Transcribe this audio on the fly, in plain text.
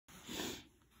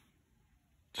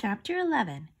Chapter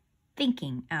 11,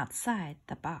 Thinking Outside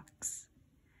the Box.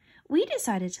 We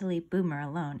decided to leave Boomer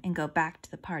alone and go back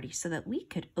to the party so that we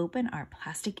could open our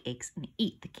plastic eggs and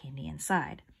eat the candy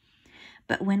inside.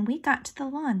 But when we got to the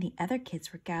lawn, the other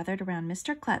kids were gathered around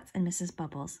Mr. Klutz and Mrs.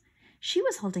 Bubbles. She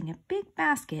was holding a big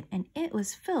basket, and it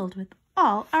was filled with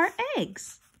all our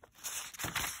eggs.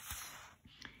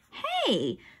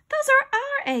 "Hey, those are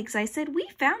our eggs," I said. "We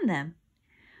found them."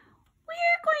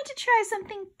 "We're going to try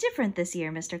something different this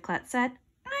year," Mr. Klutz said.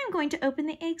 "I'm going to open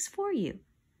the eggs for you."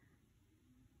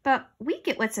 "But we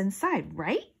get what's inside,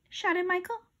 right?" shouted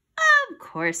Michael. "Of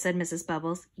course," said Mrs.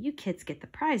 Bubbles. "You kids get the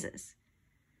prizes."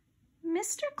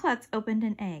 Mr. Klutz opened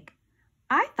an egg.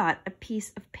 I thought a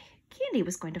piece of candy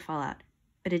was going to fall out,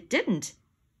 but it didn't.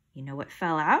 You know what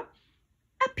fell out?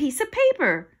 A piece of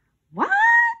paper.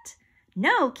 "What?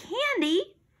 No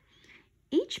candy?"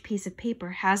 "Each piece of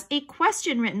paper has a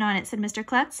question written on it," said Mr.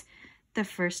 Klutz. "The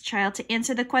first child to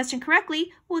answer the question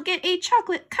correctly will get a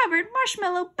chocolate-covered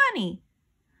marshmallow bunny."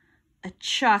 "A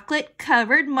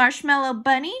chocolate-covered marshmallow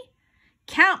bunny?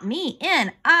 Count me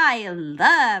in. I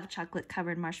love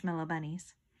chocolate-covered marshmallow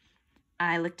bunnies."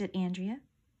 I looked at Andrea.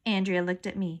 Andrea looked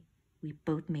at me. We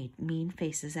both made mean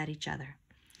faces at each other.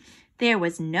 There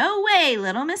was no way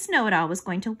little Miss Know-It-all was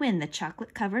going to win the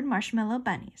chocolate-covered marshmallow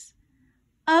bunnies.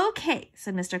 "Okay,"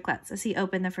 said Mr. Klutz as he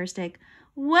opened the first egg.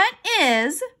 "What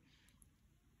is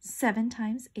 7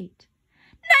 times 8?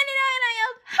 99, I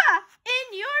yelled. "Ha!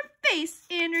 In your face,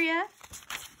 Andrea."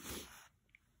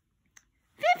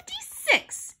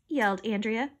 56, yelled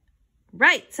Andrea.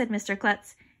 "Right," said Mr.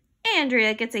 Klutz.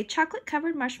 "Andrea gets a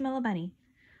chocolate-covered marshmallow bunny."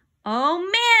 "Oh,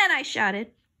 man," I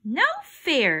shouted. "No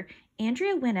fair."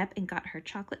 Andrea went up and got her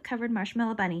chocolate-covered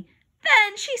marshmallow bunny.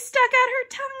 Then she stuck out her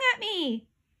tongue at me.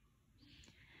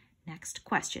 "Next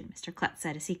question," Mr. Klutz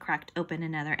said as he cracked open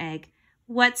another egg.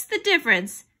 "What's the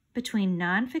difference between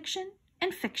nonfiction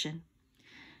and fiction?"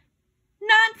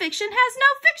 "Nonfiction has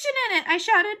no fiction in it," I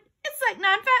shouted. "It's like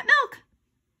non-fat milk."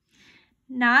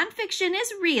 "Nonfiction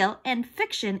is real and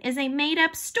fiction is a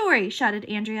made-up story," shouted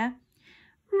Andrea.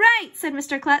 "Right," said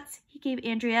Mr. Klutz. He gave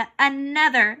Andrea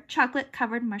another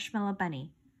chocolate-covered marshmallow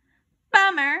bunny.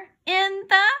 Bummer in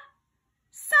the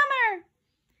summer.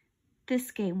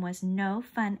 This game was no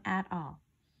fun at all.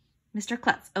 Mr.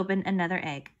 Klutz opened another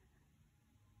egg.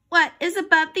 "What is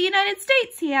above the United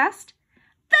States?" he asked.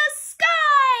 "The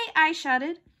sky!" I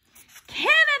shouted.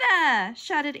 "Canada!"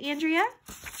 shouted Andrea.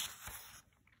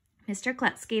 Mr.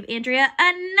 Klutz gave Andrea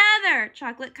another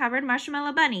chocolate-covered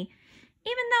marshmallow bunny,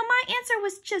 even though my answer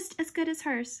was just as good as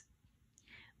hers.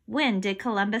 "When did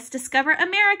Columbus discover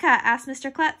America?" asked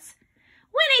Mr. Klutz.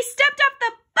 "When he stepped off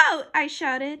the boat!" I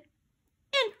shouted.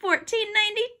 "In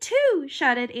 1492,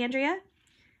 shouted Andrea.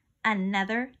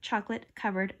 Another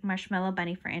chocolate-covered marshmallow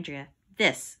bunny for Andrea.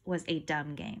 This was a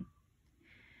dumb game.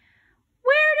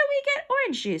 "Where do we get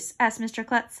orange juice?" asked Mr.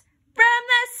 Klutz. "From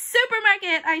the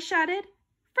supermarket!" I shouted.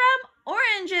 "From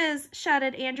oranges!"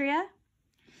 shouted Andrea.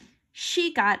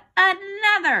 She got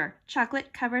another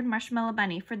chocolate-covered marshmallow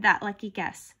bunny for that lucky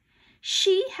guess.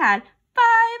 She had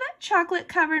 5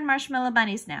 chocolate-covered marshmallow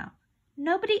bunnies now.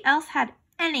 Nobody else had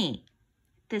any.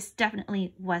 This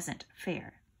definitely wasn't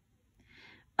fair.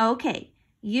 "Okay,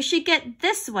 you should get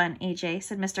this one, AJ,"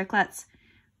 said Mr. Klutz.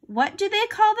 "What do they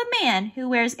call the man who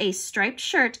wears a striped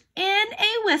shirt and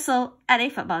a whistle at a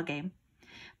football game?"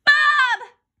 "Bob!"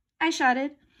 I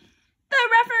shouted. "The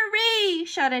referee!"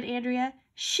 shouted Andrea.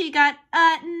 She got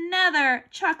another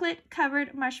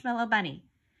chocolate-covered marshmallow bunny.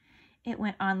 It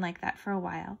went on like that for a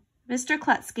while. Mr.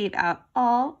 Klutz gave out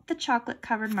all the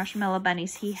chocolate-covered marshmallow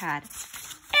bunnies he had,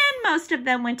 and most of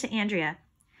them went to Andrea.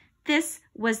 This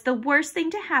was the worst thing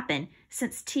to happen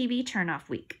since TV turn-off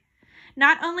week.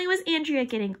 Not only was Andrea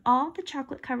getting all the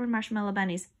chocolate-covered marshmallow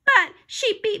bunnies, but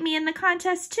she beat me in the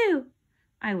contest too.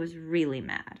 I was really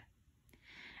mad.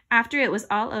 After it was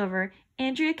all over,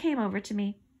 Andrea came over to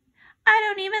me. "I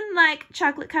don't even like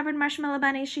chocolate-covered marshmallow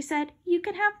bunnies," she said. "You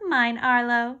can have mine,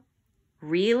 Arlo."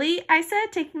 "Really?" I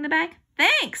said, taking the bag.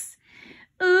 "Thanks."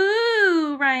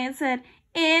 "Ooh," Ryan said.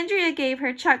 "Andrea gave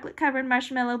her chocolate-covered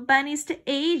marshmallow bunnies to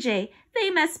AJ.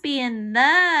 They must be in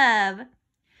love."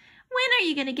 "When are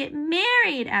you going to get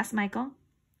married?" asked Michael.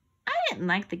 I didn't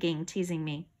like the gang teasing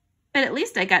me, but at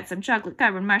least I got some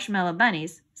chocolate-covered marshmallow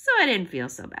bunnies, so I didn't feel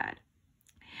so bad.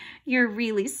 "You're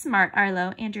really smart,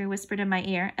 Arlo," Andrea whispered in my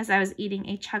ear as I was eating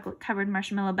a chocolate-covered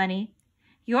marshmallow bunny.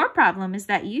 "Your problem is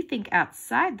that you think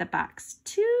outside the box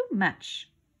too much."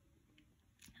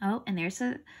 Oh, and there's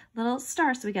a little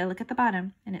star, so we got to look at the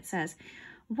bottom. And it says,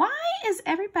 "Why is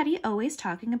everybody always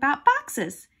talking about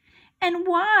boxes? And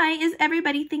why is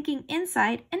everybody thinking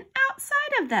inside and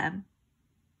outside of them?"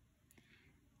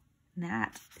 And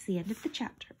that is the end of the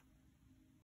chapter.